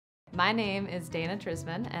My name is Dana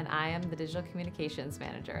Trisman, and I am the Digital Communications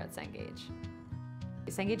Manager at Cengage.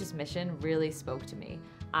 Cengage's mission really spoke to me.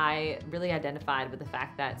 I really identified with the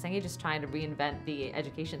fact that Cengage is trying to reinvent the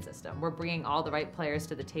education system. We're bringing all the right players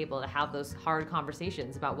to the table to have those hard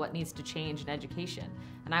conversations about what needs to change in education,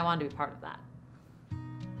 and I wanted to be part of that.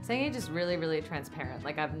 Cengage is really, really transparent.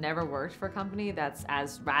 Like, I've never worked for a company that's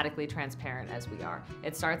as radically transparent as we are.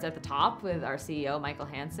 It starts at the top with our CEO, Michael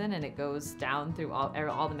Hansen, and it goes down through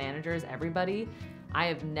all the managers, everybody. I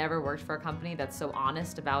have never worked for a company that's so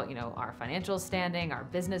honest about, our financial standing, our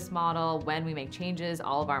business model, when we make changes,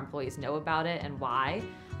 all of our employees know about it and why.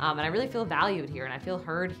 And I really feel valued here and I feel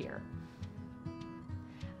heard here.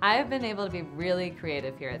 I've been able to be really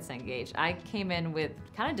creative here at Cengage. I came in with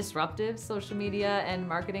kind of disruptive social media and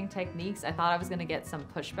marketing techniques. I thought I was going to get some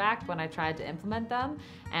pushback when I tried to implement them,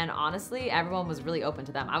 and honestly, everyone was really open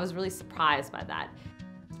to them. I was really surprised by that.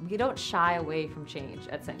 We don't shy away from change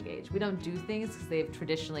at Cengage. We don't do things because they've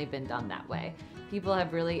traditionally been done that way. People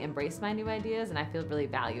have really embraced my new ideas, and I feel really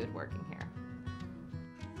valued working here.